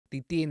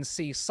the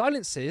DNC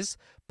silences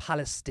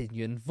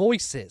Palestinian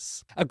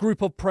voices. A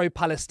group of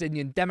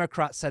pro-Palestinian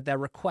Democrats said their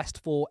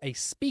request for a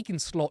speaking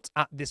slot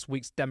at this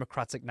week's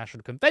Democratic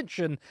National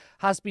Convention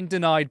has been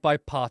denied by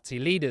party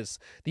leaders.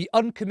 The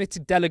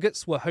uncommitted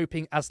delegates were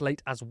hoping as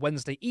late as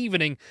Wednesday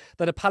evening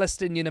that a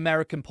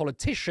Palestinian-American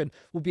politician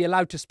will be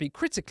allowed to speak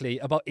critically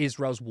about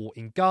Israel's war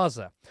in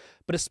Gaza.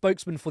 But a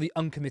spokesman for the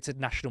uncommitted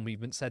national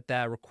movement said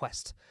their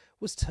request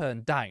was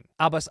turned down.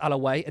 Abbas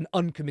Alaway, an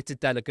uncommitted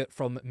delegate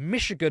from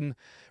Michigan,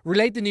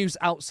 relayed the news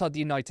outside the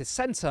United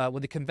Center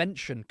when the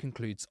convention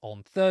concludes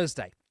on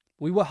Thursday.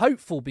 We were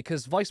hopeful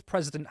because Vice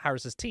President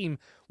Harris's team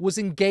was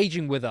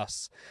engaging with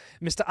us.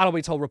 Mr.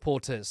 Alaway told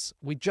reporters,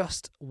 "We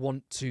just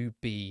want to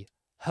be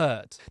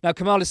heard." Now,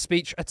 Kamala's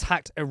speech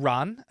attacked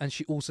Iran, and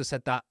she also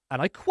said that, and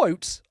I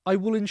quote, "I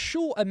will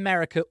ensure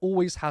America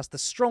always has the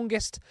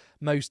strongest,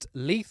 most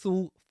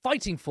lethal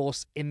fighting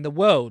force in the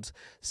world,"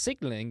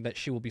 signaling that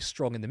she will be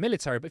strong in the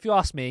military. But if you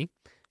ask me,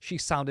 she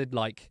sounded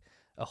like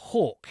a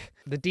hawk.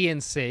 The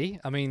DNC,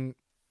 I mean,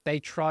 they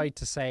tried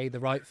to say the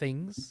right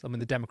things. I mean,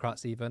 the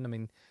Democrats even. I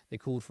mean, they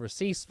called for a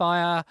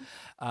ceasefire,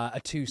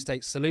 a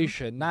two-state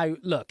solution. Now,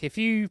 look, if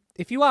you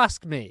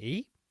ask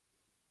me,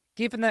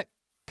 given that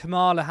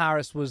Kamala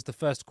Harris was the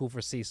first to call for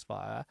a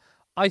ceasefire,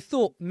 I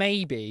thought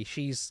maybe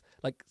she's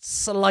like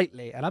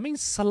slightly, and I mean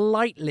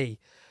slightly,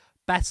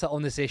 better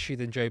on this issue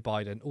than Joe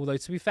Biden. Although,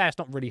 to be fair, it's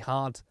not really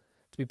hard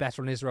to be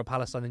better on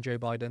Israel-Palestine than Joe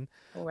Biden.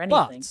 Or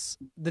anything. But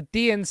the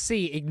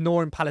DNC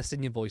ignoring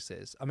Palestinian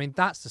voices, I mean,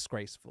 that's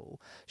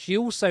disgraceful. She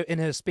also, in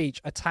her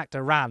speech, attacked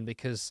Iran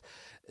because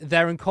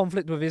they're in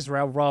conflict with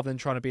Israel rather than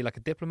trying to be like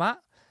a diplomat.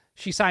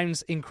 She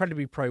sounds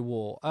incredibly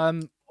pro-war.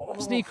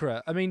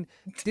 Sneakcret, I mean,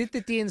 did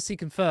the DNC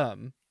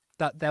confirm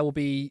that there will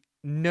be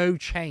no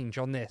change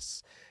on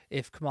this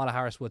if Kamala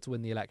Harris were to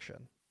win the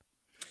election?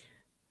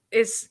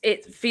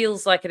 It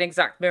feels like an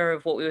exact mirror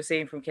of what we were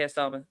seeing from Keir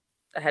Starmer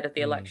ahead of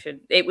the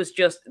election. It was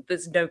just,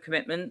 there's no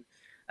commitment.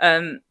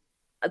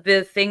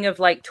 The thing of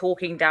like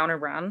talking down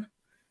Iran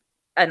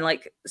and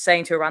like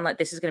saying to Iran, like,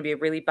 this is going to be a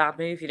really bad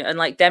move, you know, and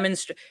like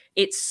demonstrate,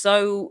 it's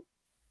so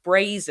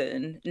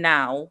brazen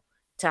now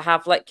to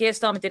have, like, Keir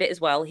Starmer did it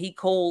as well. He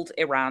called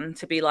Iran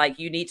to be like,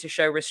 you need to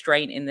show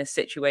restraint in this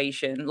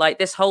situation. Like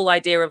this whole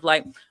idea of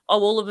like,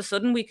 oh, all of a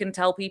sudden we can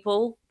tell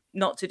people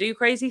not to do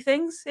crazy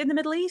things in the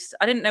Middle East.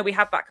 I didn't know we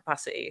had that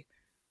capacity.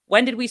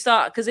 When did we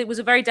start? Because it was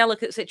a very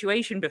delicate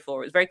situation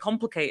before. It was very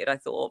complicated, I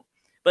thought.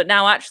 But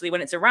now actually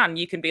when it's Iran,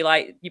 you can be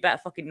like, you better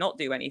fucking not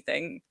do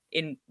anything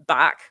in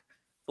back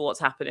for what's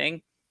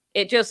happening.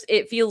 It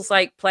feels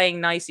like playing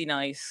nicey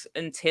nice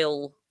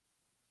until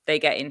they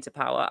get into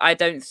power. I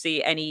don't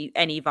see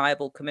any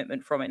viable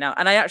commitment from it now.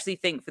 And I actually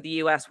think for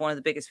the US, one of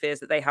the biggest fears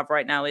that they have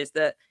right now is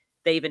that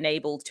they've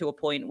enabled to a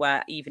point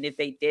where even if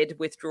they did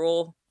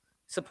withdraw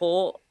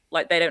support,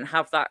 like they don't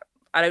have that.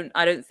 I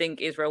don't think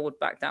Israel would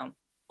back down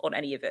on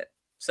any of it.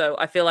 So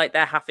I feel like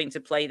they're having to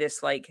play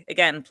this, like,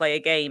 again, play a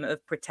game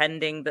of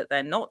pretending that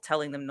they're not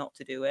telling them not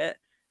to do it,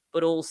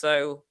 but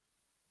also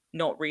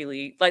not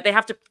really, like they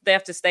have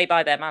to stay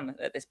by their man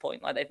at this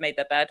point. Like they've made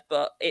their bed,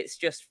 but it's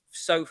just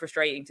so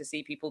frustrating to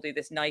see people do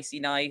this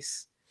nicey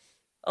nice.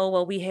 Oh,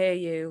 well, we hear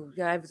you.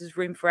 Yeah, there's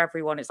room for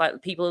everyone. It's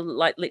like people,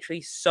 like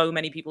literally so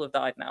many people have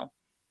died now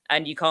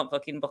and you can't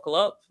fucking buckle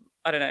up.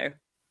 I don't know.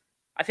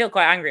 I feel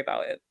quite angry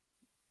about it.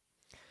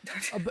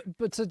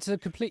 But to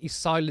completely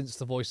silence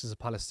the voices of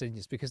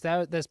Palestinians, because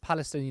there's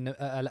Palestinian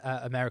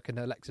American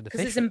elected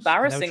officials. Because it's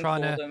embarrassing for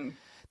them.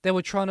 They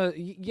were trying to,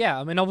 yeah.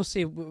 I mean,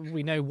 obviously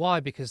we know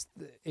why, because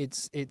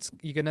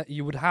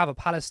you would have a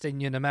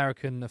Palestinian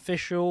American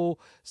official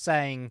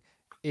saying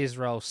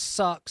Israel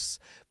sucks,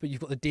 but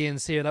you've got the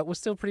DNC that we're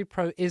still pretty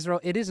pro-Israel.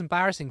 It is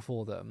embarrassing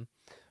for them,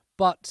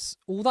 but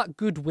all that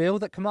goodwill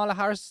that Kamala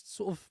Harris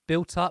sort of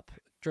built up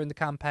during the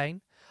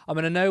campaign. I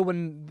mean, I know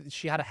when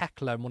she had a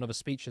heckler in one of her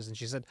speeches and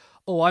she said,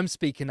 "Oh, I'm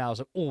speaking now." I was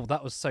like, "Oh,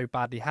 that was so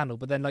badly handled."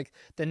 But then, like,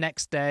 the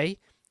next day,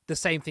 the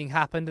same thing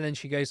happened. And then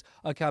she goes,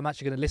 "Okay, I'm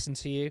actually going to listen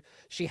to you."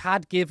 She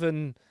had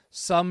given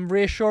some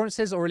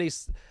reassurances, or at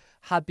least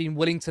had been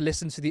willing to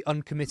listen to the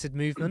uncommitted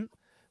movement.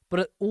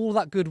 But all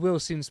that goodwill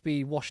seems to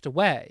be washed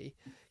away,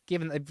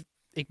 given that they've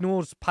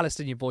ignored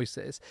Palestinian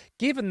voices.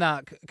 Given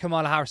that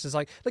Kamala Harris is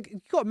like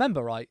you got to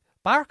remember, right?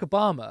 Barack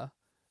Obama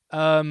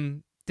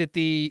did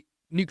the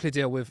nuclear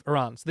deal with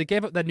Iran. So they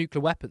gave up their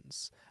nuclear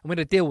weapons and we're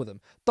going to deal with them.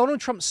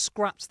 Donald Trump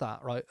scrapped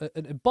that, right?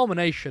 An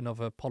abomination of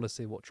a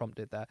policy, what Trump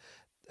did there.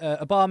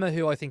 Obama,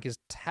 who I think is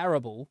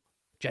terrible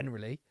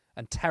generally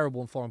and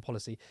terrible in foreign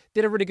policy,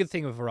 did a really good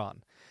thing with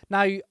Iran.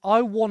 Now,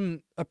 I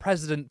want a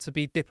president to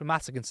be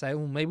diplomatic and say,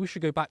 oh, maybe we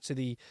should go back to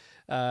the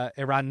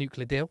Iran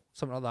nuclear deal,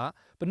 something like that.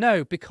 But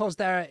no, because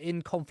they're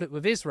in conflict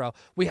with Israel,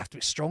 we have to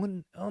be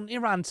strong on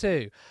Iran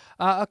too.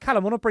 Callum, I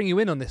want to bring you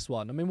in on this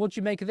one. I mean, what do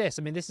you make of this?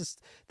 I mean, this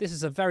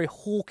is a very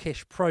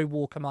hawkish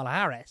pro-war Kamala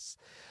Harris.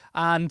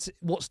 And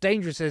what's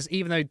dangerous is,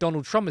 even though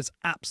Donald Trump is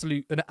an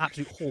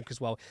absolute hawk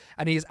as well,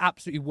 and he is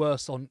absolutely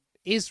worse on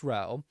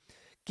Israel,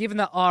 given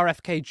that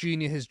RFK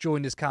Jr. has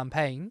joined his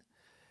campaign,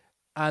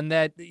 and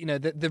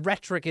the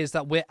rhetoric is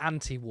that we're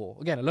anti-war.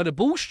 Again, a load of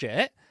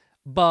bullshit.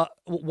 But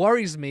what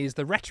worries me is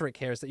the rhetoric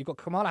here is that you've got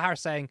Kamala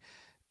Harris saying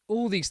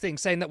all these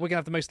things, saying that we're going to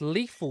have the most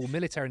lethal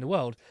military in the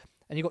world,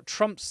 and you've got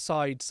Trump's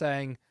side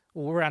saying,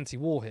 well, we're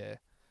anti-war here.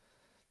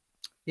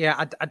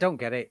 Yeah, I don't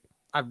get it.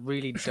 I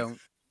really don't.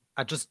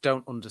 I just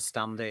don't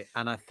understand it,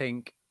 and I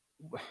think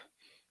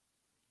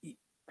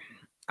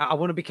I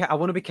want to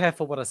be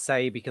careful what I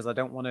say, because I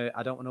don't want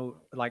to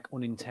like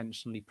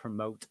unintentionally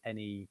promote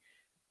any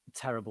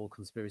terrible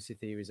conspiracy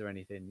theories or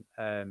anything.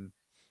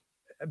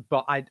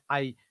 But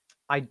I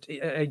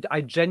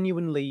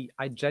genuinely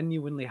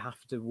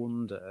have to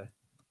wonder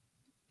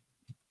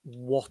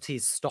what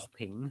is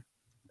stopping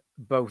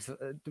both,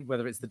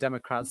 whether it's the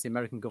Democrats, the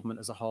American government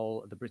as a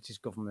whole, the British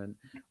government,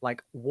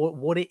 like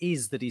what it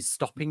is that is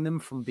stopping them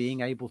from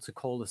being able to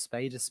call a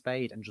spade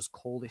and just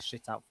call this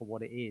shit out for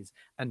what it is,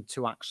 and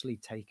to actually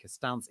take a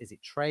stance. Is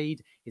it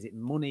trade? Is it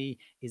money?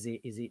 Is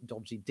it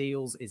dodgy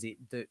deals? Is it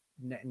that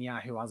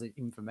Netanyahu has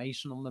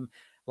information on them?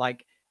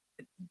 Like,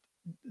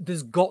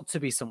 there's got to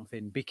be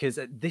something, because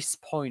at this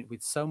point,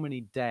 with so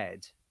many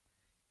dead,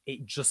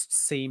 it just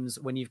seems,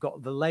 when you've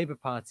got the Labour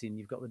Party and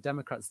you've got the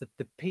Democrats,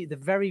 the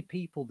very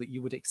people that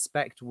you would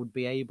expect would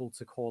be able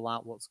to call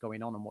out what's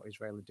going on and what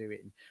Israel are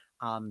doing,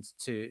 and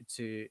to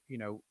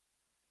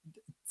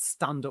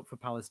stand up for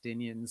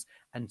Palestinians,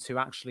 and to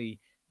actually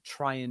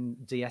try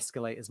and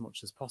de-escalate as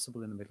much as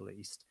possible in the Middle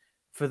East,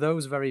 for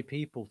those very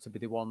people to be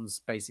the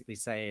ones basically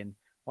saying,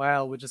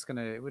 well, we're just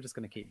gonna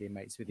keep being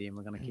mates with you, and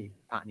we're gonna keep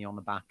patting you on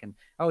the back, and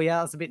oh yeah,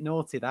 that's a bit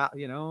naughty, that,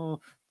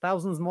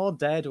 thousands more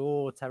dead,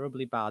 or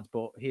terribly bad,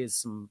 but here's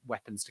some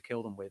weapons to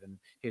kill them with, and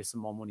here's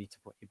some more money to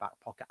put in your back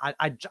pocket.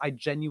 I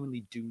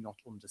genuinely do not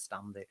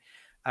understand it,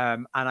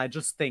 and I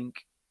just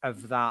think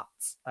of that.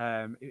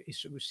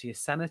 Was she a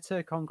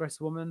senator,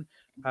 congresswoman,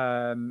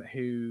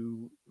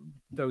 who,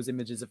 those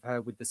images of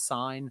her with the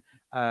sign,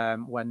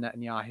 when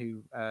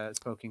Netanyahu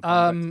spoke in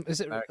Congress?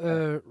 Is it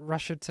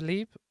Rashid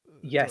Tlaib?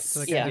 Yes.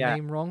 Did I get the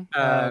name wrong?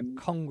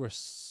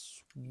 Congresswoman.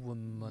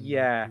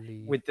 Yeah,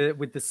 with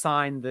the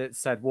sign that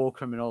said war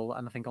criminal,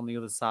 and I think on the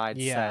other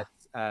side said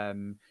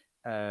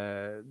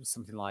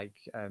something like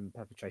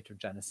perpetrator of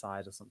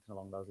genocide or something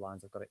along those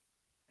lines. I've got it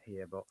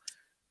here, but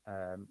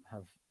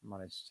have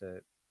managed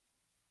to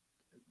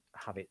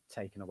have it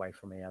taken away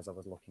from me as I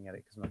was looking at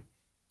it, because my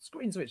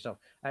screen switched off.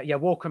 Yeah,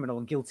 war criminal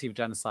and guilty of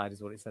genocide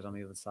is what it said on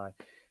the other side.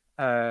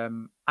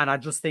 And I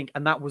just think,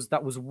 and that was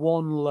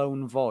one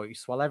lone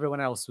voice, while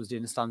everyone else was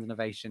doing a standing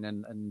ovation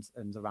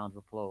and a round of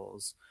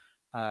applause.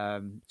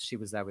 She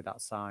was there with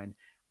that sign,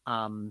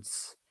 and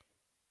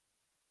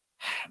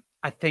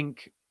I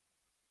think,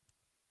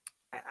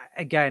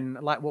 again,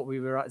 like what we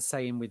were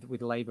saying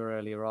with Labour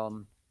earlier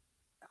on,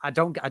 I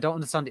don't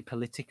understand it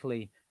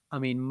politically. I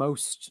mean,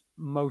 most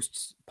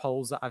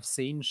polls that I've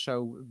seen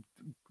show,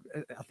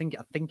 I think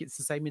it's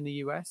the same in the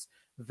US,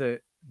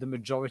 that the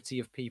majority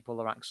of people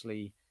are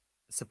actually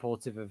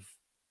supportive of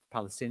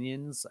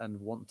Palestinians and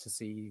want to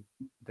see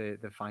the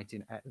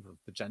fighting,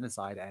 the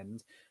genocide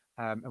end,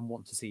 and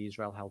want to see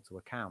Israel held to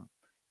account.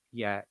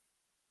 Yet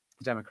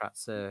the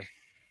Democrats are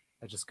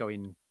just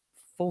going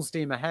full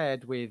steam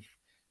ahead with,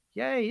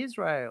 yay,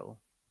 Israel,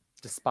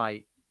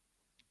 despite,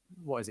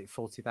 what is it,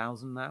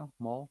 40,000 now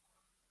more?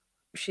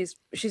 She's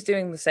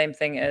doing the same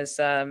thing as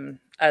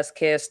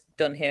Keir's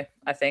done here.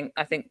 I think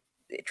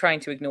trying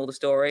to ignore the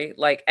story.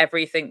 Like,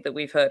 everything that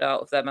we've heard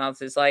out of their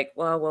mouths is like,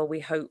 well, we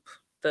hope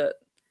that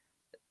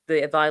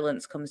the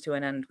violence comes to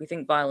an end. We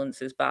think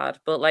violence is bad,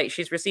 but like,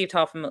 she's received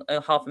half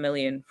a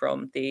million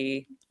from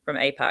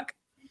AIPAC,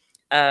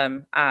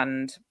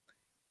 and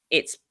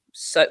it's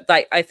so,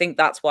 like, I think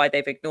that's why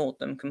they've ignored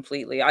them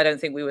completely. I don't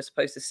think we were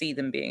supposed to see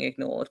them being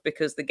ignored,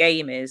 because the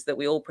game is that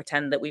we all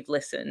pretend that we've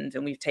listened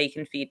and we've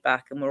taken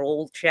feedback and we're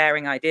all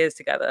sharing ideas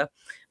together.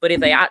 But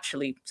if they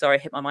actually, sorry, I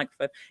hit my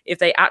microphone. If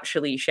they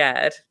actually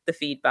shared the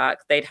feedback,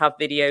 they'd have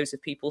videos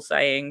of people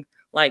saying,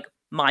 like,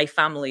 my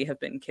family have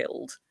been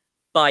killed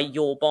by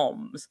your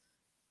bombs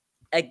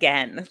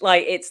again.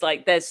 Like, it's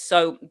like, there's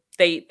so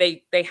they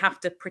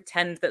have to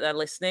pretend that they're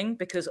listening,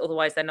 because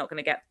otherwise they're not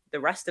going to get the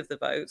rest of the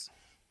votes.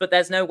 But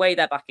there's no way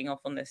they're backing off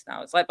on this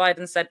now. It's like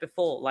Biden said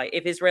before, like,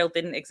 if Israel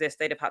didn't exist,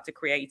 they'd have had to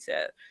create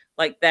it.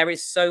 Like, there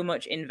is so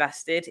much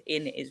invested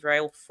in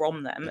Israel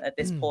from them at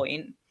this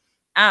point.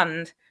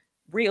 And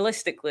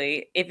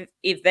realistically,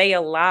 if they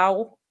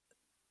allow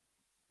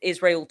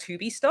Israel to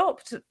be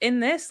stopped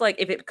in this, like,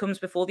 if it comes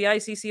before the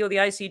ICC or the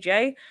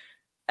ICJ,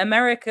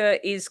 America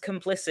is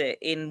complicit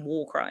in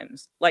war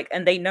crimes. Like,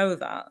 and they know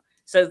that.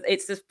 So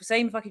it's the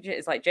same fucking shit.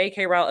 It's like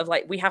JK route of,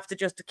 like, we have to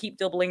just keep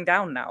doubling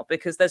down now,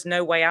 because there's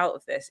no way out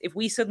of this. If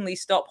we suddenly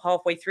stop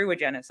halfway through a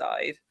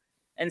genocide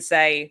and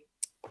say,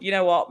 you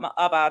know what,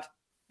 our bad,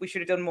 we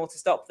should have done more to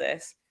stop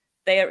this,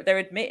 they're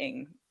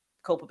admitting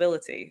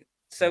culpability.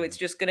 So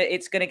it's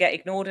gonna get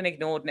ignored, and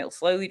it'll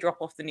slowly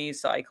drop off the news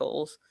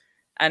cycles.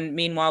 And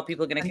meanwhile,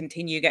 people are going to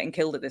continue getting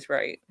killed at this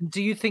rate.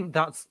 Do you think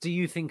that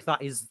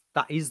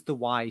is the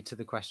why to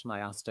the question I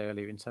asked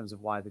earlier in terms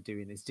of why they're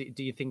doing this?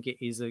 Do you think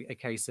it is a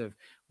case of,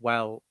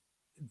 well,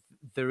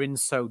 they're in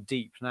so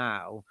deep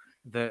now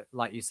that,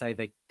 like you say,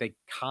 they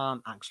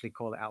can't actually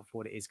call it out for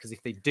what it is, because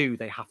if they do,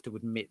 they have to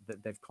admit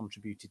that they've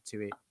contributed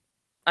to it.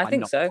 I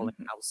think not so. calling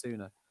it out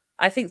sooner.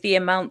 I think the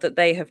amount that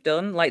they have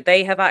done, like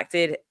they have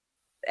acted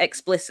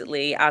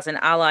explicitly as an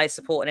ally,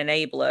 support, and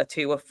enabler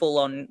to a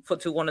full-on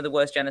to one of the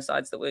worst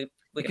genocides that we're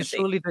going to see.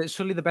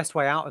 Surely the best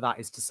way out of that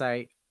is to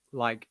say,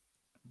 like,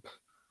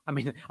 I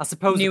mean, I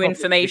suppose new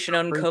information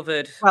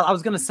uncovered. Well, I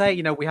was going to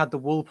say, we had the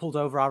wool pulled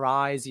over our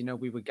eyes,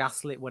 we were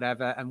gaslit,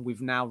 whatever, and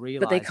we've now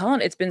realized. But they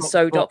can't. It's been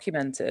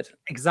documented.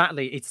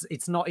 Exactly.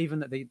 It's not even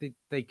that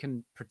they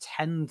can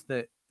pretend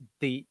that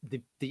the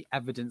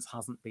evidence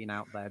hasn't been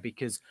out there,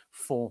 because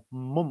for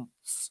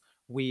months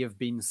we have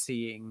been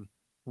seeing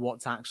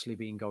what's actually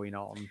been going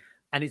on,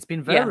 and it's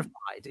been verified.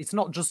 It's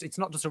not just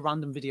a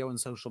random video on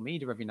social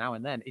media every now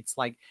and then. It's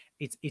like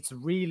it's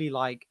really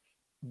like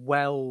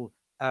well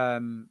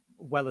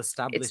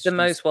established. It's the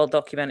most well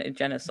documented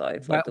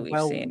genocide that we've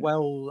seen.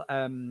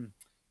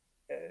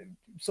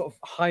 Sort of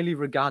highly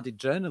regarded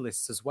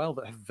journalists as well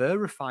that have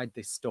verified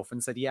this stuff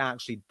and said, yeah,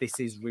 actually, this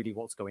is really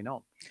what's going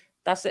on.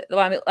 That's it.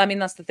 I mean,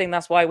 that's the thing.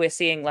 That's why we're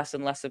seeing less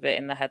and less of it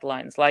in the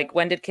headlines. Like,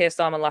 when did Keir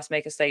Starmer last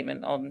make a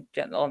statement on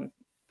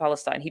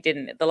Palestine? He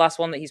didn't. The last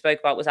one that he spoke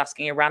about was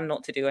asking Iran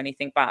not to do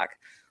anything back.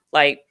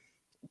 Like,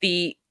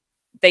 they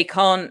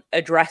can't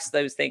address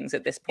those things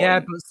at this point. Yeah,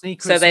 but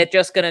Sneakcret, so they're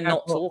just going to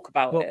not talk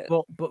about it.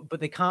 But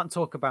they can't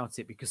talk about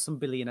it because some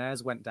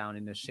billionaires went down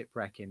in a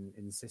shipwreck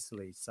in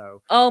Sicily.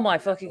 So, oh my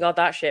fucking god,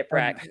 that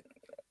shipwreck.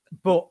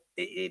 But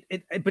it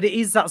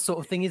is that sort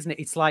of thing, isn't it?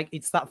 It's like,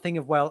 it's that thing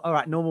of, well, all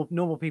right,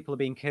 normal people are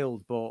being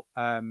killed, but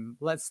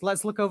let's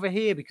look over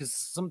here because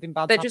something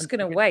bad. They're just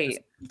going to wait.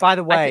 By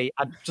the way,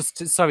 just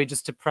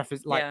to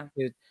preface, like,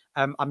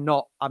 I'm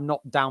not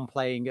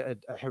downplaying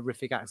a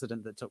horrific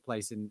accident that took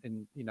place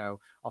in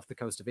off the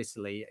coast of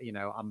Italy.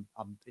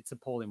 It's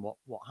appalling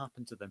what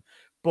happened to them.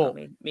 But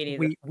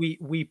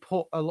we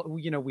put a lot.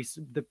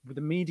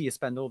 The media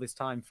spend all this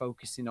time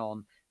focusing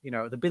on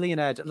the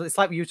billionaire. It's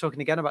like you were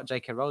talking again about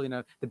J.K. Rowling.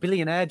 The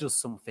billionaire does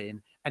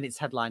something and it's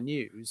headline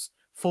news.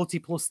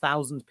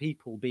 40,000+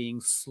 people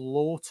being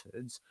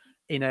slaughtered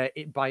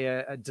by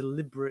a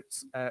deliberate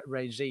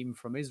regime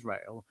from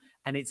Israel,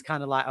 and it's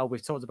kind of like, oh,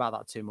 we've talked about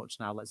that too much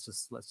now. Let's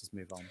just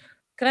move on.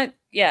 Can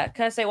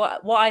I say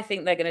what I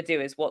think they're going to do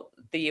is what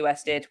the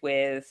US did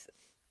with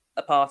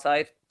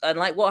apartheid, and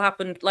like what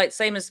happened, like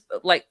same as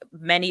like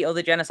many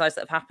other genocides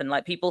that have happened.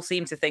 Like, people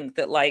seem to think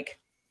that like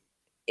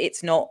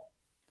it's not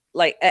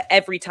like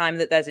every time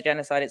that there's a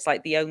genocide, it's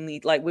like the only,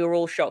 like, we were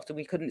all shocked and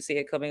we couldn't see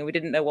it coming and we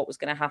didn't know what was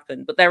going to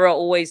happen. But there are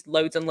always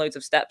loads and loads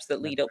of steps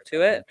that lead up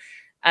to it.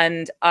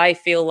 And I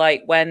feel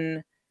like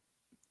when,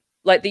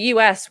 like, the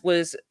US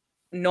was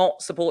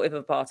not supportive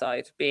of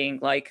apartheid being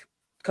like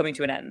coming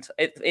to an end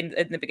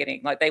in the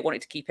beginning. Like, they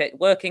wanted to keep it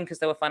working because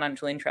there were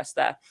financial interests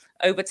there.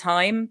 Over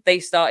time, they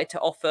started to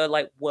offer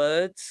like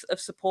words of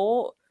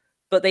support,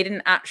 but they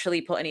didn't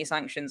actually put any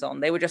sanctions on.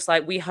 They were just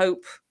like, we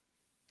hope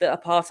that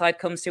apartheid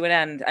comes to an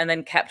end, and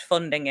then kept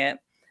funding it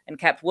and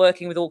kept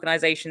working with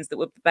organizations that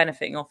were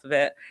benefiting off of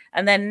it.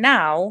 And then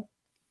now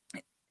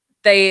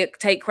they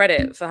take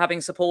credit for having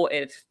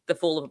supported the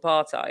fall of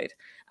apartheid.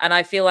 And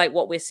I feel like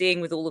what we're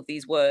seeing with all of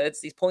these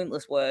words, these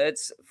pointless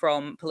words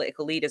from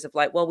political leaders of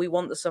like, well, we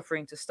want the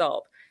suffering to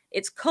stop.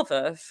 It's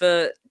cover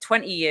for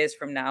 20 years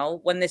from now,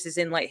 when this is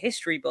in like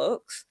history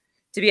books,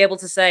 to be able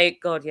to say,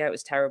 God, yeah, it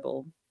was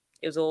terrible.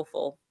 It was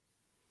awful.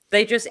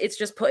 It's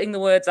just putting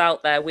the words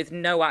out there with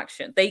no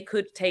action. They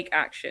could take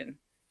action.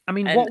 I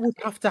mean, what would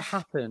have to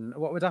happen?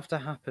 What would have to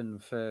happen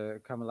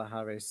for Kamala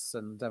Harris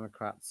and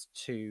Democrats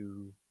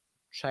to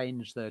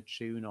change their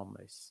tune on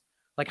this?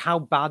 Like, how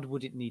bad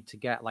would it need to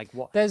get? Like,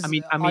 what? There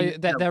isn't.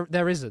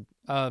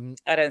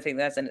 I don't think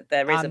there isn't.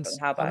 But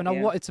how bad? I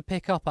wanted to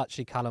pick up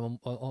actually, Callum,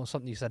 on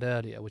something you said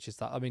earlier, which is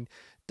that, I mean,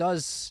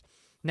 does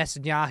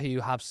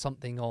Netanyahu have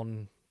something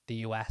on the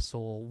US,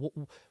 or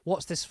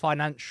what's this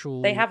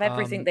financial? They have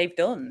everything they've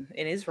done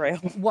in Israel.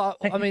 Well,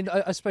 I mean,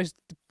 I suppose,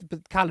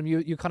 but Callum,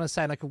 you're kind of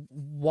saying like,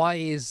 why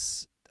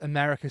is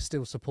America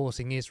still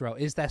supporting Israel?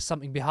 Is there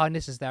something behind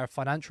this? Is there a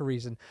financial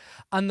reason?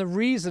 And the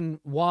reason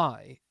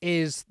why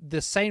is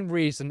the same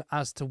reason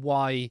as to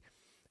why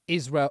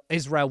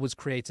Israel was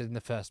created in the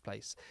first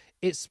place.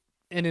 It's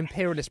an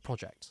imperialist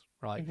project,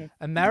 right? Mm-hmm.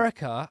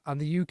 America and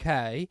the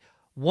UK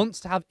wants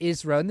to have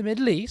Israel in the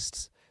Middle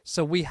East,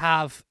 so we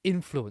have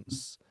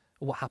influence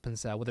on what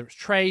happens there, whether it's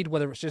trade,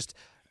 whether it's just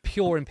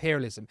pure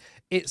imperialism.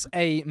 It's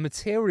a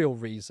material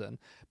reason,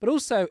 but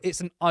also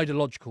it's an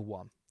ideological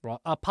one. Right,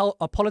 our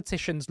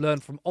politicians learn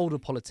from older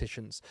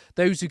politicians.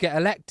 Those who get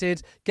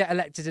elected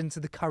into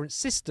the current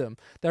system.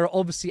 There are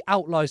obviously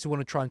outliers who want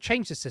to try and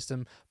change the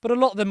system, but a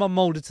lot of them are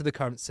molded to the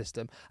current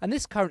system. And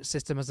this current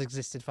system has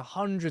existed for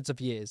hundreds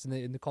of years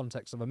in the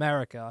context of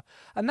America.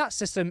 And that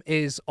system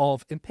is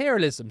of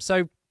imperialism.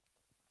 So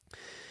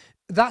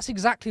that's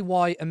exactly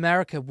why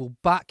America will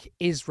back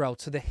Israel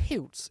to the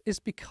hilt, is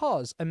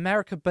because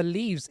America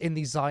believes in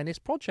the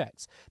Zionist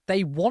project.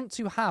 They want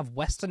to have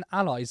Western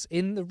allies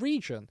in the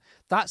region.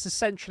 That's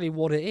essentially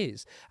what it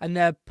is. And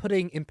they're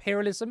putting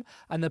imperialism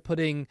and they're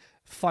putting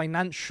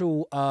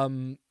financial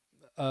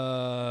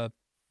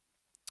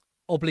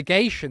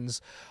obligations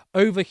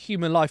over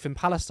human life in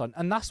Palestine,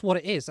 and that's what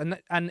it is. And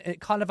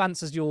it kind of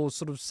answers your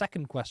sort of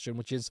second question,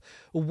 which is,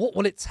 well, what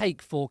will it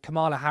take for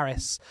Kamala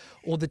Harris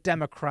or the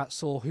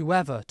Democrats or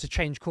whoever to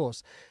change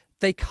course?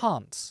 They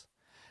can't.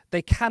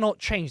 They cannot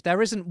change.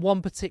 There isn't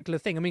one particular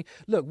thing. I mean,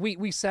 look,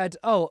 we said,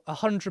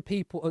 1,000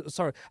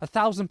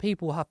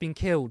 people have been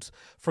killed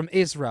from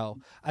Israel,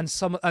 and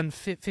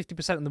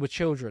 50% of them were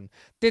children.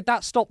 Did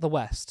that stop the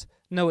West?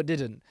 No, it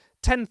didn't.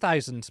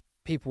 10,000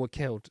 people were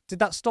killed. Did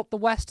that stop the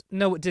West?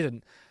 No, it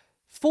didn't.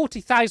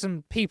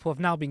 40,000 people have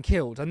now been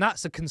killed, and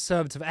that's a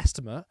conservative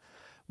estimate,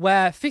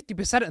 where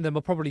 50% of them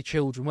are probably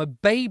children, where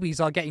babies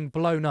are getting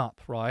blown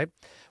up, right?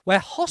 Where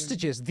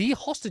the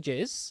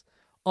hostages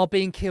are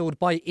being killed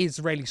by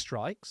Israeli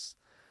strikes,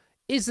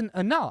 isn't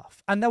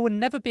enough. And there will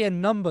never be a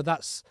number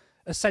that's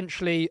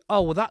essentially,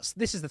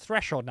 this is the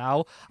threshold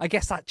now, I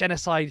guess that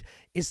genocide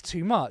is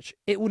too much.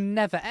 It will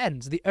never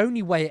end. The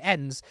only way it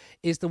ends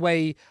is the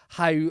way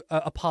how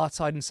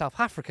apartheid in South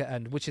Africa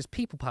ended, which is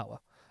people power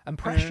and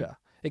pressure.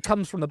 It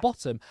comes from the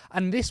bottom.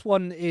 And this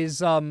one is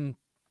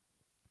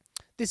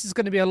this is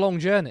going to be a long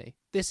journey.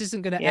 This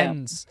isn't going to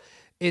end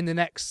in the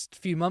next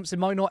few months. It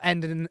might not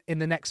end in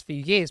the next few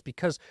years,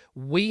 because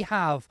we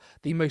have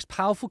the most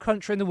powerful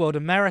country in the world,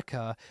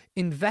 America,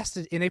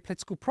 invested in a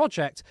political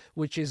project,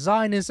 which is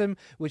Zionism,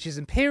 which is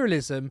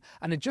imperialism.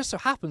 And it just so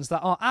happens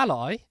that our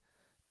ally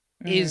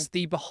is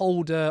the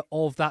beholder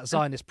of that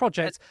Zionist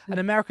project, and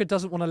America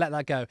doesn't want to let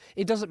that go.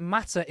 It doesn't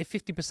matter if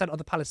 50% of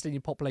the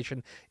Palestinian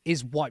population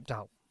is wiped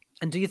out.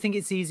 And do you think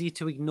it's easy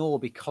to ignore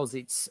because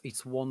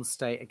it's one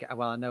state?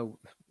 Well, I know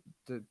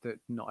that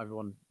not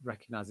everyone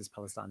recognizes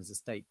Palestine as a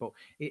state, but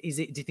do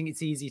you think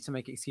it's easy to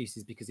make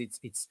excuses because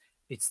it's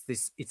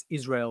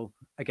Israel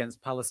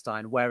against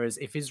Palestine? Whereas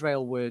if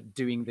Israel were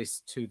doing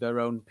this to their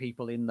own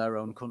people in their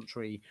own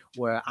country,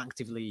 were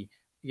actively,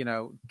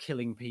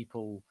 killing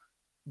people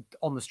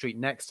on the street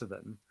next to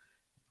them,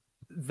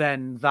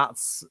 then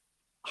that's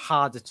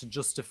harder to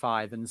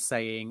justify than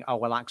saying, oh,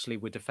 well, actually,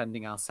 we're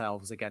defending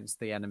ourselves against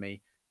the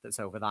enemy that's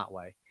over that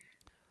way.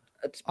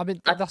 I mean,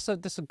 that's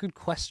a good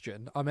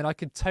question. I mean, I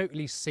could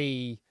totally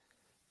see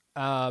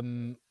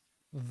that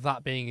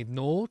being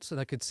ignored, and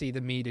I could see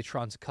the media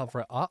trying to cover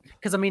it up.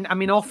 Because I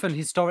mean, often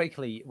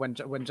historically, when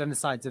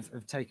genocides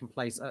have taken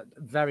place,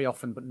 very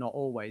often, but not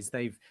always,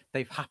 they've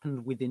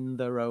happened within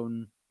their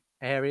own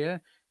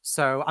area.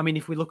 So, I mean,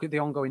 if we look at the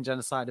ongoing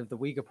genocide of the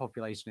Uyghur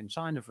population in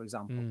China, for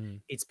example,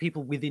 it's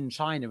people within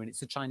China, and it's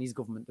the Chinese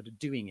government that are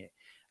doing it.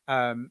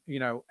 I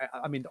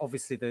mean,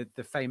 obviously,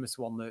 the famous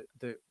one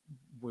that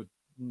we're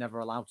never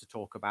allowed to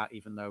talk about,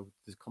 even though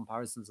the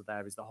comparisons are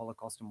there, is the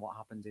Holocaust and what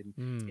happened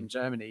in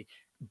Germany.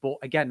 But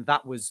again,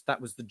 that was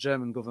the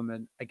German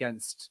government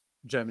against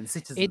German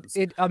citizens.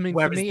 I mean,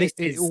 whereas for me,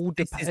 it all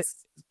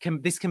depends.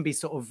 This can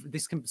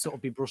sort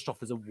of be brushed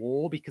off as a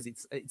war because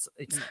it's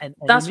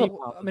that's what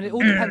I mean. It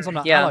all depends on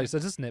our allies,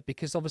 doesn't it?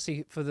 Because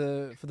obviously, for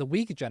the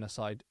Uyghur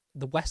genocide,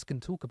 the West can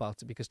talk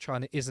about it because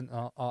China isn't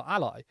our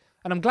ally,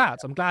 and I'm glad.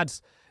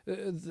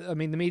 I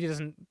mean, the media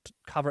doesn't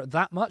cover it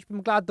that much, but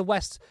I'm glad the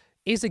West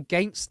is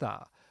against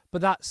that.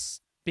 But that's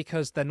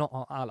because they're not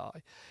our ally.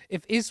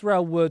 If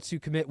Israel were to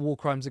commit war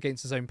crimes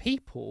against its own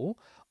people,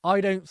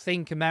 I don't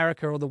think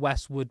America or the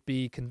West would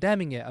be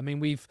condemning it. I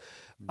mean,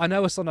 I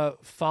know it's on a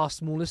far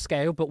smaller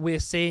scale, but we're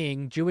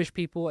seeing Jewish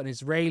people and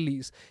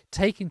Israelis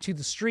taking to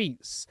the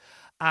streets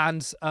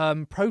and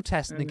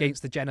protesting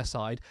against the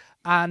genocide.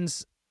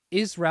 And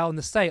Israel and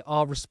the state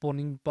are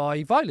responding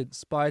by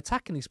violence, by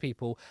attacking these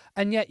people.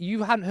 And yet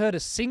you hadn't heard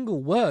a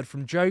single word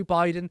from Joe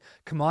Biden,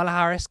 Kamala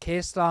Harris, Keir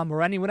Starmer,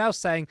 or anyone else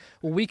saying,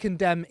 well, we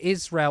condemn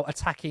Israel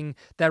attacking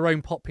their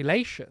own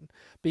population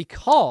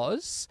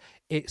because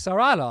it's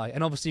our ally.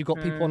 And obviously you've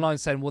got people online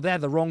saying, well, they're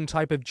the wrong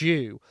type of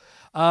Jew.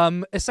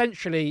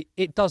 Essentially,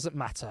 it doesn't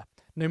matter.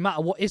 No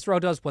matter what Israel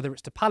does, whether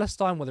it's to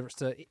Palestine, whether it's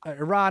to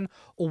Iran,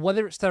 or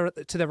whether it's to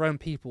their own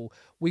people,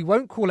 we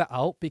won't call it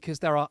out because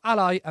they're our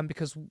ally and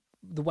because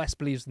the West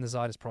believes in the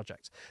Zionist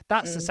project.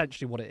 That's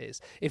essentially what it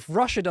is. If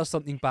Russia does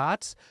something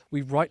bad,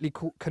 we rightly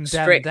condemn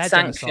strict their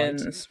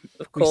sanctions, genocide.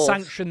 of course. We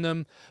sanction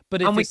them.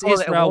 But if it's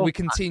Israel, we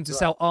continue to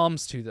sell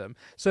arms to them.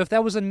 So if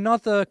there was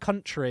another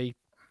country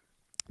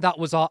that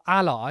was our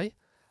ally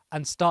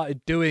and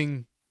started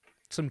doing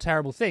some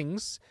terrible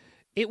things,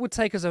 it would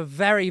take us a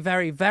very,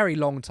 very, very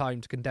long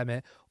time to condemn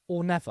it,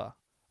 or never.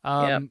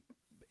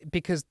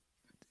 Because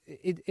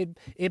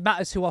it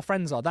matters who our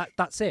friends are.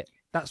 That's it.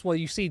 That's why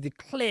you see the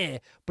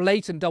clear,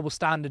 blatant double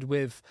standard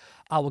with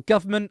our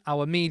government,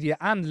 our media,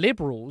 and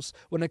liberals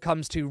when it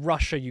comes to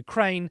Russia,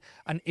 Ukraine,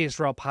 and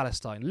Israel,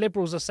 Palestine.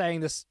 Liberals are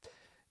saying this,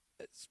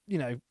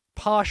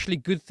 partially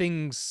good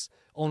things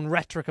on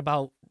rhetoric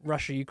about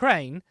Russia,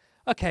 Ukraine,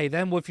 okay,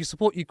 then, well, if you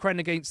support Ukraine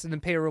against an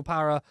imperial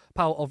power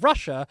of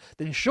Russia,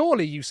 then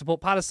surely you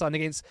support Palestine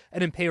against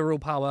an imperial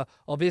power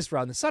of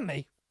Israel. And then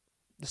suddenly,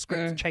 the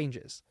script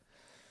changes.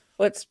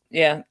 Well,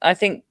 I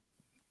think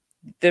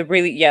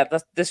the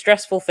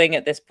stressful thing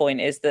at this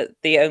point is that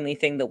the only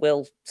thing that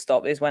will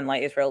stop is when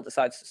like Israel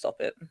decides to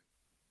stop it.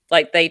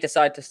 Like they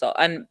decide to stop,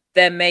 and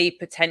there may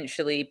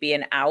potentially be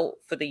an out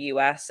for the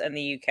US and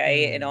the UK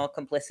in our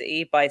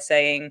complicity by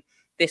saying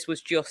this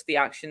was just the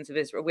actions of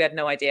Israel. We had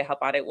no idea how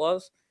bad it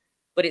was,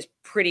 but it's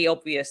pretty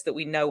obvious that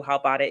we know how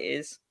bad it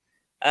is.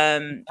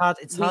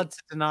 It's hard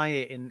to deny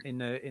it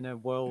in a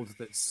world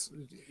that's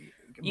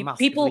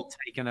massively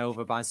taken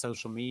over by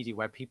social media,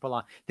 where people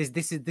are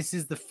this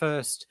is the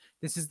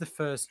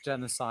first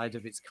genocide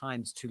of its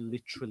kind to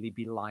literally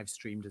be live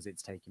streamed as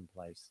it's taking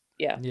place.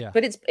 Yeah.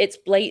 But it's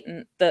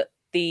blatant that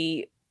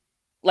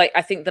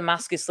I think the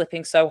mask is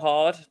slipping so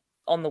hard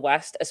on the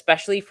West,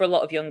 especially for a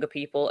lot of younger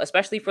people,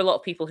 especially for a lot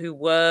of people who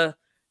were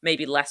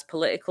maybe less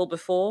political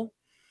before.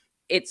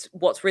 It's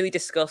what's really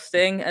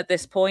disgusting at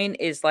this point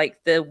is like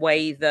the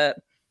way that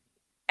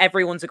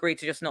everyone's agreed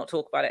to just not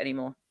talk about it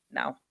anymore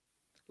now.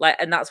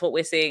 And that's what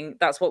we're seeing.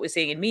 That's what we're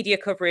seeing in media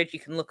coverage. You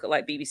can look at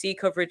like BBC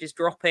coverage is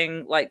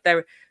dropping. Like there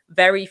are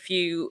very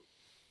few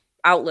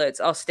outlets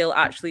are still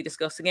actually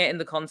discussing it in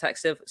the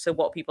context of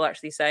what people are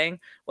actually saying.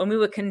 When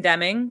we're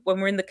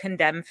in the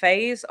condemn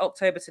phase,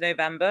 October to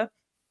November,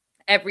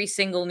 every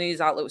single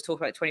news outlet was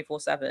talking about it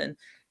 24/7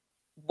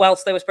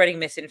 whilst they were spreading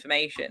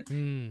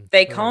misinformation.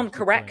 They can't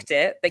correct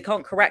it. They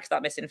can't correct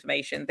that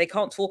misinformation. They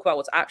can't talk about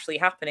what's actually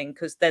happening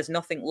because there's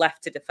nothing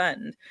left to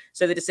defend.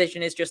 So the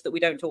decision is just that we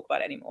don't talk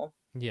about it anymore.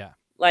 Yeah.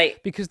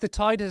 Like, because the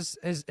tide has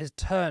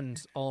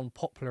turned on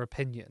popular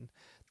opinion.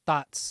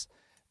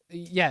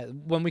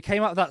 When we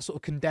came out of that sort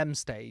of condemn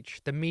stage,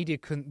 the media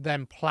couldn't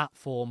then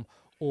platform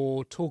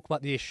or talk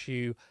about the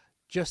issue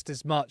just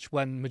as much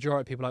when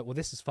majority of people are like, well,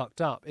 this is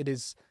fucked up. It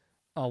is,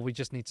 we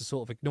just need to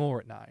sort of ignore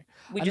it now.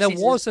 And there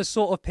was a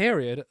sort of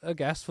period, I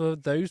guess, for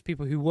those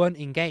people who weren't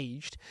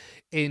engaged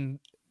in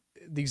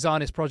the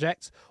Zionist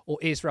project or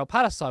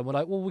Israel-Palestine were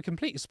like, well, we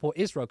completely support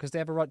Israel because they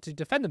have a right to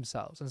defend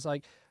themselves. And it's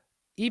like,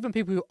 even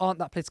people who aren't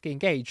that politically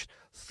engaged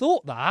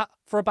thought that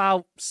for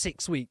about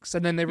 6 weeks.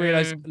 And then they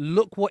realized,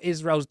 look what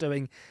Israel's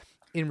doing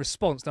in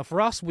response. Now,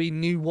 for us, we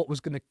knew what was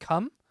going to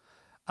come.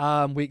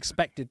 We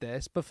expected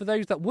this. But for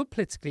those that were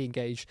politically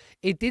engaged,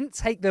 it didn't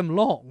take them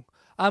long.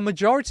 A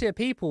majority of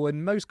people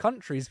in most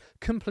countries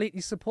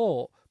completely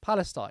support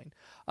Palestine.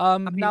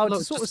 Now,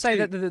 to sort of say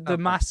that the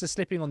mask is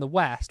slipping on the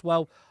West,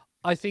 well,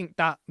 I think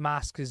that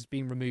mask has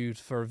been removed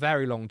for a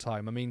very long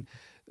time. I mean,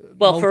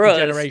 for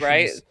us,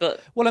 right?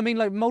 But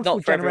multiple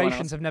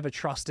generations have never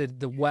trusted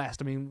the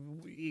West. I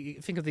mean,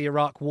 think of the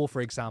Iraq War,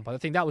 for example. I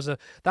think that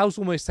was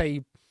almost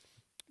a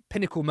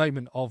pinnacle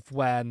moment of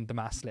when the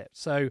mask slipped.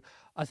 So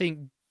I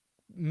think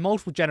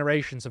multiple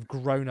generations have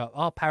grown up.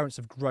 Our parents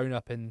have grown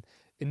up in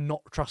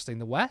not trusting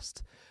the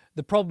West.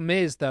 The problem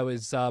is, though,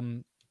 it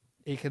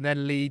can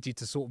then lead you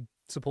to sort of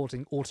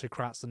supporting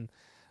autocrats and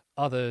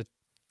other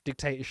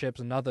dictatorships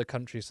and other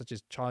countries such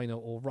as China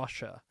or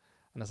Russia.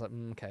 And it's like,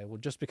 okay, well,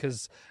 just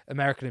because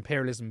American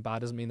imperialism is bad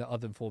doesn't mean that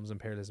other forms of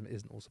imperialism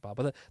isn't also bad.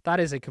 But that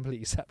is a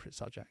completely separate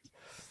subject.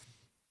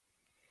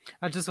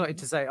 I just wanted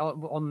to say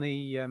on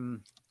the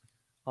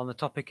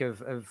topic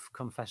of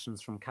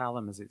confessions from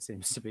Callum, as it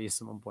seems to be, as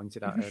someone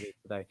pointed out earlier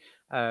today.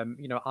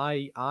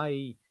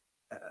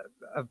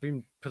 I've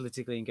been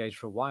politically engaged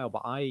for a while,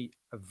 but I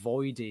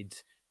avoided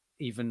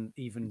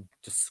even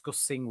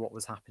discussing what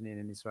was happening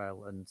in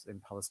Israel and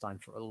in Palestine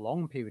for a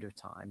long period of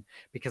time,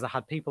 because I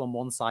had people on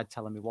one side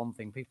telling me one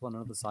thing, people on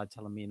another side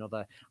telling me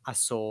another. I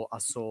saw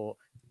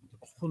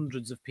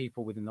hundreds of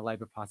people within the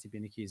Labour Party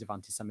being accused of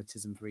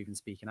anti-Semitism for even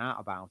speaking out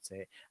about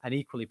it, and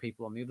equally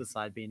people on the other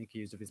side being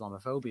accused of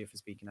Islamophobia for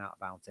speaking out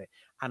about it.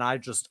 And I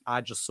just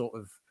sort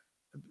of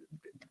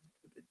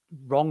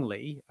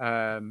wrongly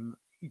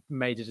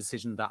made a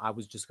decision that I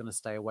was just going to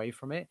stay away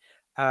from it.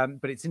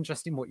 But it's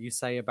interesting what you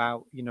say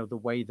about, the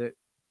way that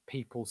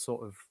people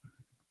sort of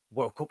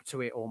woke up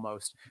to it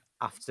almost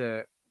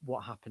after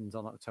what happened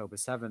on October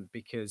 7th,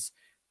 because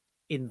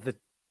in the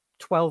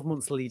 12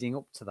 months leading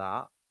up to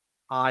that,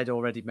 I'd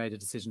already made a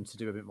decision to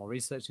do a bit more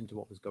research into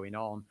what was going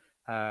on.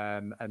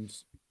 And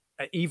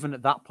even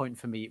at that point,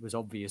 for me, it was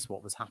obvious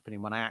what was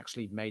happening when I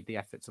actually made the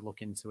effort to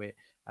look into it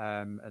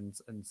and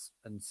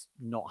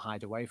not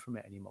hide away from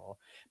it anymore.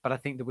 But I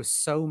think there were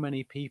so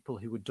many people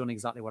who had done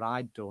exactly what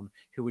I'd done,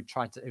 who would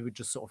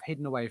just sort of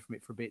hidden away from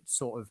it for a bit,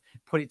 sort of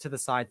put it to the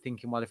side,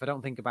 thinking, well, if I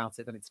don't think about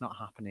it, then it's not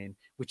happening,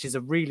 which is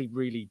a really,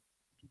 really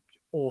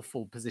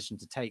awful position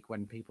to take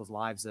when people's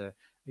lives are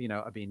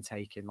being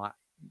taken. Like,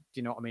 do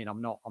you know what I mean?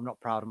 I'm not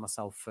proud of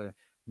myself for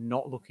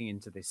not looking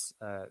into this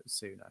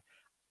sooner.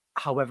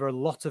 However, a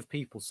lot of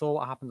people saw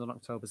what happened on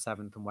October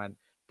 7th and went,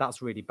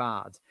 that's really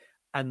bad,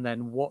 and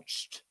then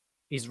watched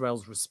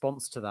Israel's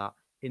response to that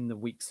in the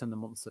weeks and the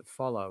months that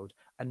followed.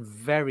 And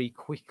very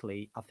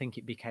quickly, I think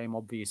it became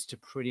obvious to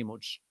pretty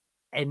much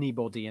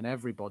anybody and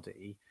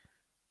everybody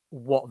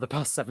what the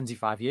past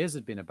 75 years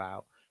had been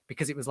about,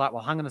 because it was like,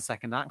 well, hang on a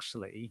second,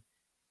 actually,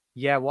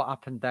 yeah, what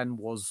happened then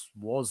was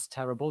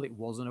terrible. It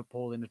was an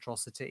appalling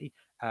atrocity.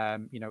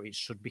 It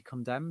should be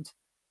condemned.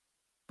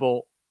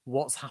 But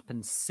what's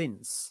happened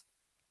since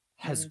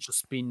has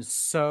just been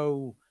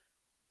so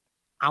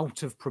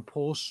out of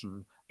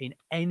proportion in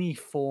any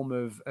form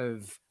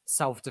of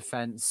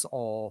self-defense,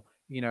 or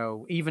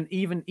even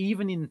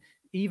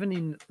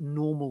in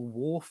normal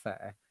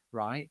warfare,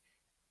 right?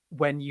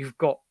 When you've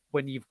got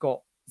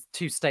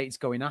two states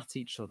going at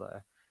each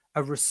other,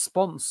 a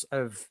response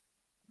of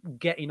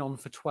getting on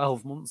for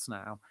 12 months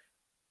now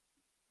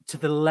to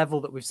the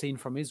level that we've seen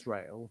from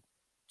Israel,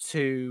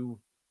 to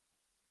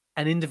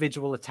an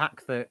individual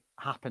attack that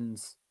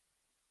happened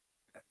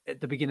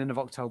at the beginning of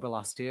October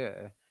last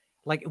year.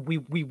 Like,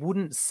 we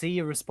wouldn't see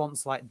a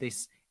response like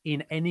this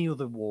in any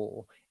other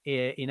war,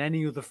 in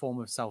any other form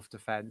of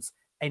self-defense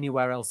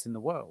anywhere else in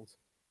the world.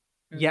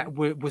 Yet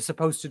we're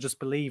supposed to just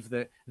believe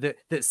that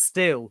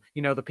still,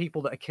 the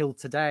people that are killed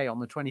today on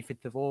the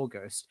 25th of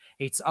August,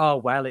 it's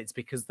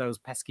because those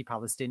pesky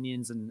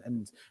Palestinians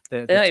and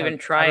they're not even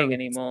trying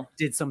anymore.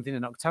 Did something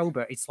in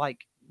October. It's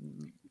like,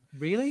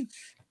 really?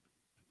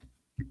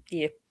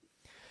 Yeah.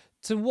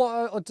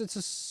 To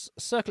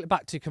circle it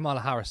back to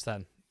Kamala Harris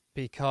then,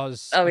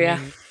 because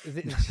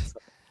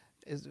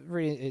it's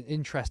really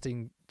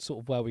interesting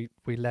sort of where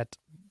we led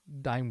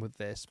down with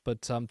this,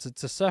 but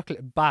to circle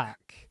it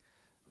back,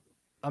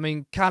 I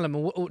mean,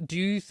 Callum, do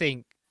you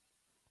think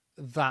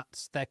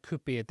that there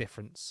could be a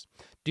difference?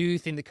 Do you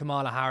think that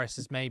Kamala Harris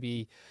is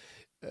maybe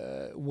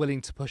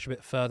willing to push a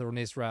bit further on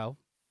Israel?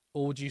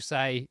 Or would you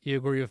say you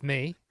agree with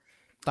me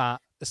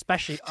that,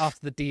 especially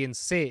after the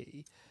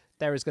DNC,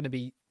 there is going to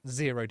be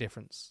zero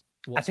difference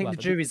whatsoever? I think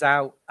the jury's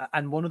out.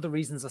 And one of the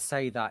reasons I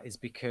say that is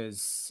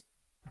because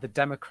the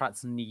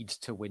Democrats need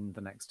to win the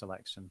next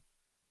election.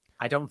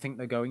 I don't think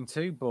they're going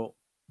to, but...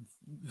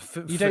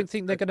 You don't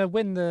think they're going to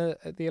win the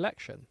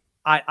election?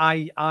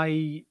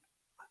 I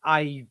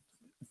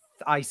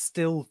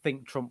still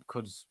think Trump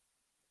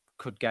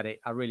could get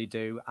it. I really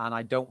do, and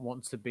I don't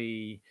want to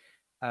be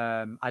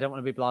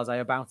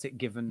blasé about it,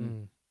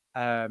 given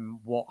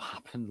what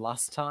happened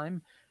last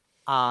time.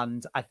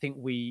 And I think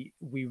we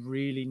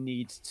really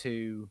need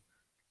to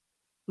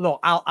look.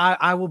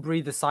 I will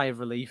breathe a sigh of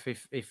relief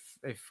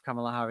if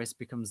Kamala Harris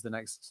becomes the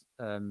next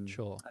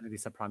sure. I nearly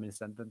said Prime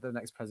Minister, the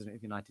next President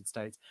of the United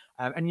States.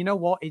 And you know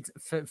what? It's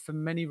for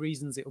many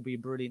reasons it will be a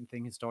brilliant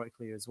thing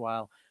historically as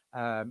well.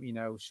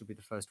 She'll be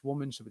the first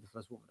woman. She'll be the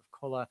first woman of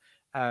color.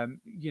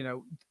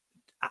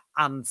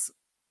 And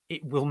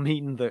it will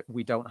mean that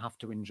we don't have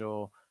to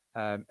endure,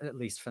 at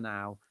least for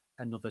now,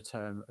 another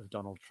term of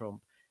Donald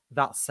Trump.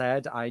 That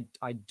said, I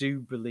do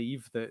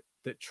believe that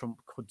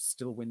Trump could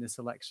still win this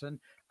election,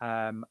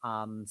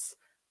 and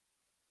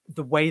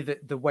the way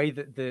that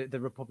the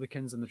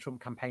Republicans and the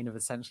Trump campaign have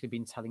essentially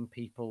been telling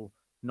people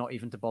not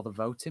even to bother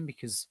voting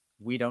because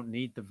we don't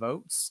need the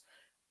votes,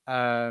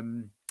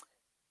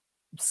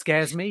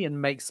 scares me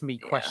and makes me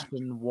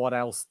question what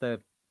other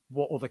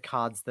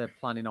cards they're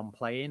planning on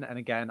playing. And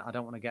again, I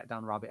don't want to get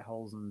down rabbit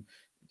holes and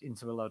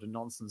into a load of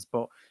nonsense,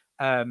 but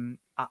I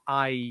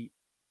think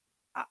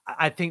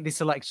I don't think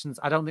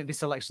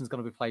this election is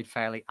going to be played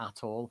fairly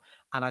at all.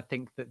 And I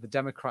think that the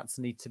Democrats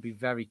need to be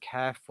very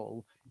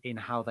careful in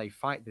how they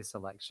fight this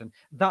election.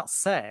 That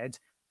said,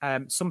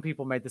 some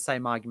people made the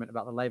same argument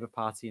about the Labour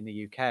Party in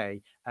the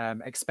UK,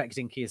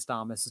 expecting Keir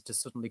Starmer to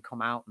suddenly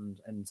come out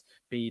and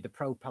be the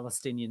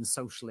pro-Palestinian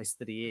socialist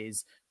that he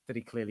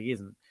clearly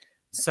isn't.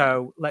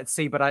 So let's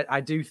see. But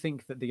I do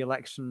think that the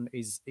election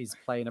is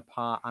playing a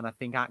part. And I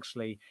think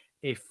actually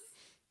if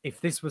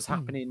this was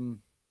happening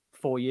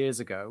 4 years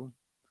ago,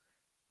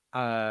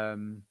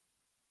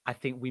 I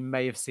think we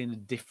may have seen a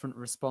different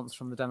response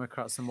from the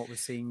Democrats than what we're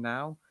seeing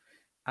now.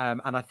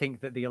 And I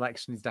think that the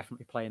election is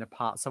definitely playing a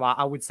part. So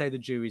I would say the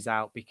jury's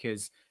out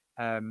because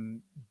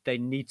they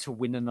need to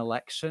win an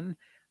election.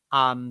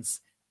 And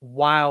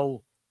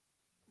while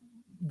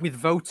with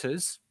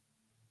voters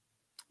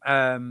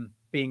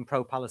being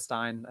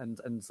pro-Palestine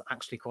and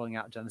actually calling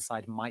out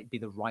genocide might be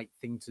the right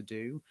thing to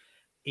do,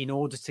 in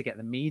order to get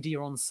the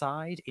media on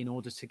side, in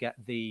order to get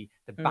the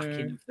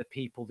backing of the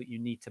people that you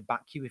need to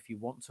back you if you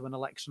want to an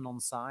election on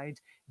side,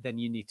 then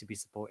you need to be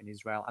supporting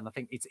Israel. And I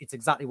think it's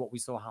exactly what we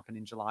saw happen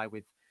in July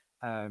with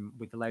the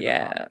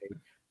Labour Party.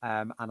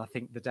 And I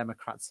think the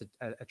Democrats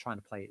are trying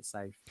to play it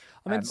safe.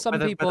 I mean, some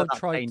people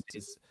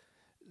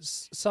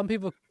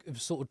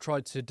have sort of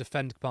tried to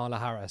defend Kamala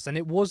Harris, and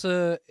it was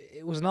an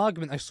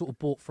argument I sort of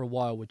bought for a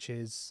while, which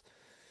is,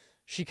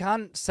 she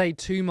can't say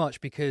too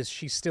much because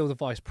she's still the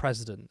vice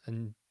president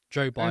and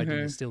Joe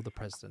Biden is still the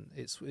president.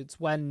 It's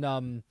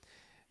when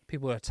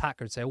people attack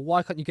her and say, well,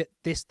 why can't you get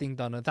this thing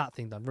done or that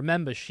thing done?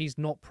 Remember, she's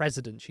not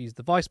president. She's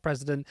the vice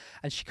president,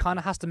 and she kind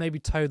of has to maybe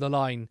toe the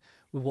line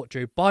with what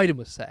Joe Biden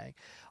was saying.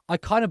 I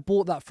kind of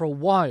bought that for a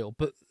while,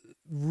 but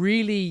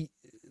really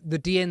the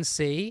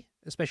DNC,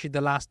 especially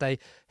the last day,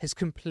 has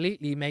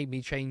completely made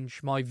me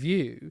change my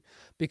view,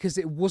 because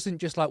it wasn't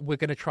just like we're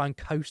going to try and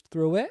coast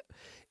through it.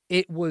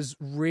 it was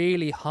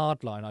really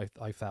hardline,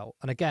 I felt.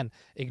 And again,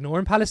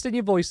 ignoring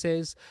Palestinian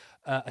voices,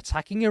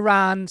 attacking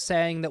Iran,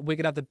 saying that we're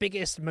going to have the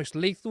biggest, most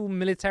lethal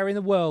military in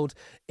the world.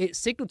 It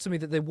signaled to me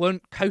that they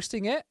weren't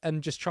coasting it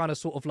and just trying to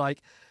sort of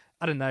like,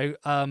 I don't know,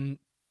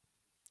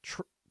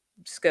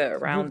 skirt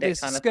around it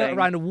kind of thing.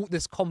 Around and walk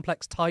this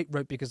complex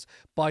tightrope because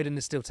Biden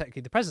is still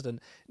technically the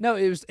president. No,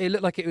 it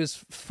looked like it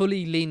was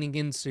fully leaning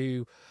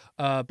into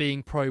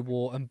being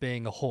pro-war and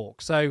being a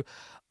hawk. So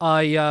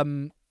I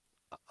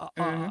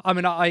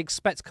mean, I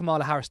expect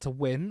Kamala Harris to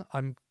win.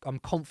 I'm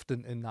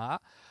confident in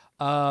that.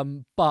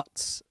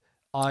 But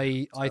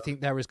I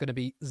think there is going to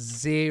be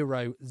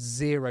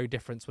zero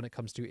difference when it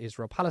comes to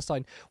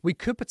Israel-Palestine. We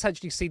could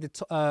potentially see that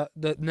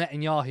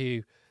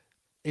Netanyahu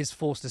is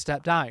forced to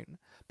step down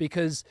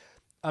because,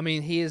 I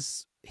mean,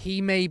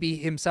 he may be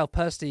himself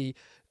personally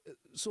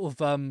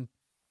sort of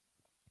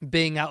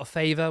being out of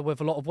favor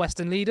with a lot of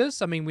Western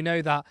leaders. I mean, we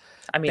know that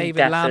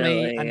David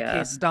Lammy and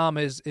Keir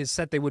Starmer is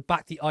said they would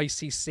back the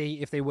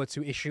ICC if they were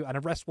to issue an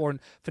arrest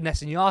warrant for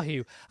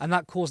Netanyahu, and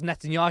that caused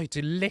Netanyahu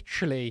to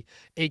literally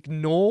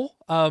ignore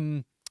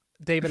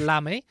David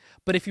Lammy.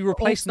 But if you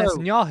replace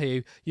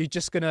Netanyahu, you're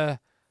just gonna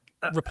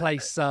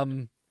replace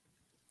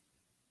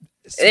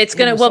it's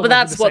going to, well, but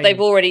that's what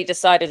they've already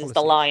decided is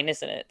the line,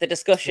 isn't it? The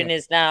discussion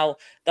is now,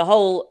 the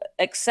whole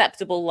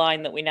acceptable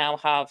line that we now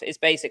have is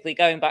basically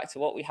going back to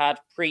what we had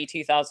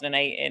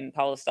pre-2008 in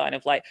Palestine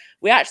of like,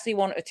 we actually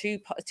want a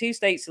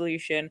two-state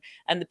solution,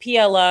 and the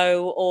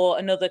PLO or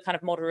another kind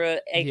of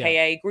moderate,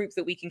 AKA group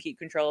that we can keep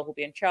control of will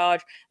be in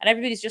charge. And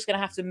everybody's just going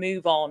to have to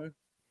move on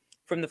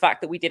from the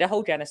fact that we did a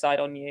whole genocide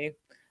on you.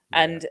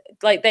 And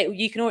like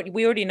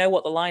we already know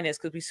what the line is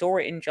because we saw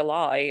it in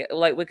July.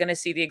 Like we're going to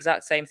see the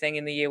exact same thing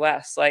in the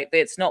US. Like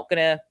it's not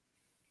going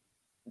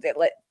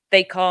to,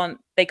 they can't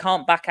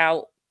back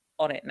out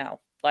on it now.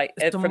 Like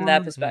from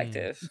their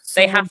perspective,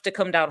 they have to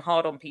come down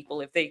hard on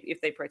people if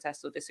they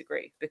protest or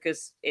disagree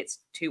because it's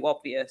too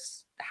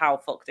obvious how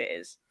fucked it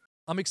is.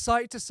 I'm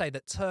excited to say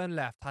that Turn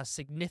Left has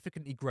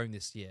significantly grown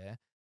this year,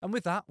 and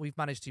with that, we've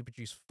managed to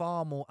produce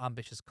far more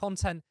ambitious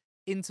content,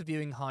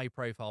 interviewing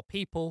high-profile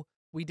people.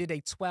 We did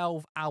a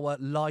 12-hour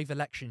live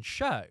election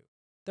show.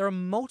 There are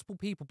multiple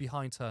people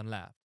behind Turn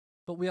Left,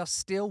 but we are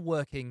still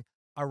working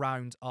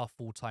around our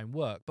full-time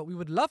work. But we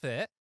would love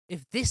it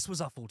if this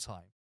was our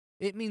full-time.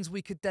 It means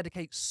we could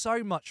dedicate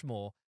so much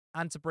more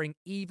and to bring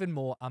even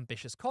more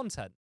ambitious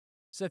content.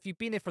 So if you've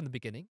been here from the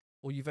beginning,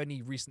 or you've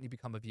only recently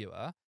become a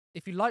viewer,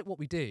 if you like what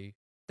we do,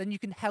 then you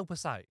can help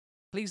us out.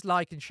 Please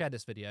like and share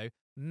this video.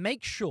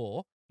 Make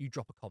sure you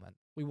drop a comment.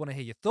 We want to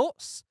hear your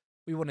thoughts.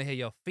 We want to hear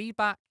your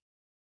feedback.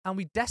 And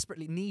we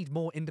desperately need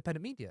more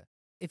independent media.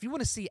 If you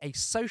want to see a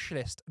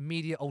socialist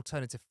media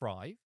alternative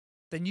thrive,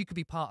 then you could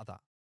be part of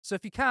that. So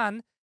if you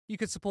can, you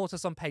could support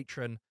us on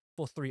Patreon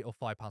for £3 or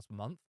 £5 per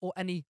month, or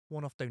any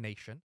one-off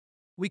donation.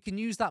 We can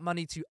use that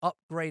money to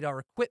upgrade our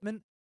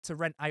equipment, to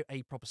rent out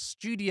a proper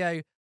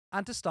studio,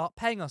 and to start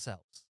paying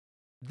ourselves.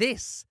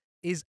 This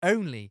is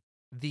only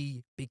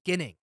the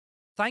beginning.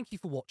 Thank you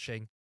for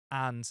watching,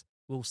 and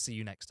we'll see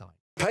you next time.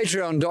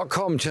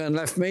 Patreon.com, Turn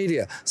Left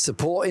Media.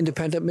 Support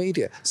independent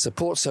media.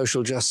 Support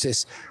social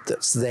justice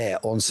that's there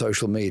on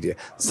social media.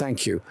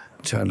 Thank you,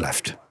 Turn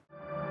Left.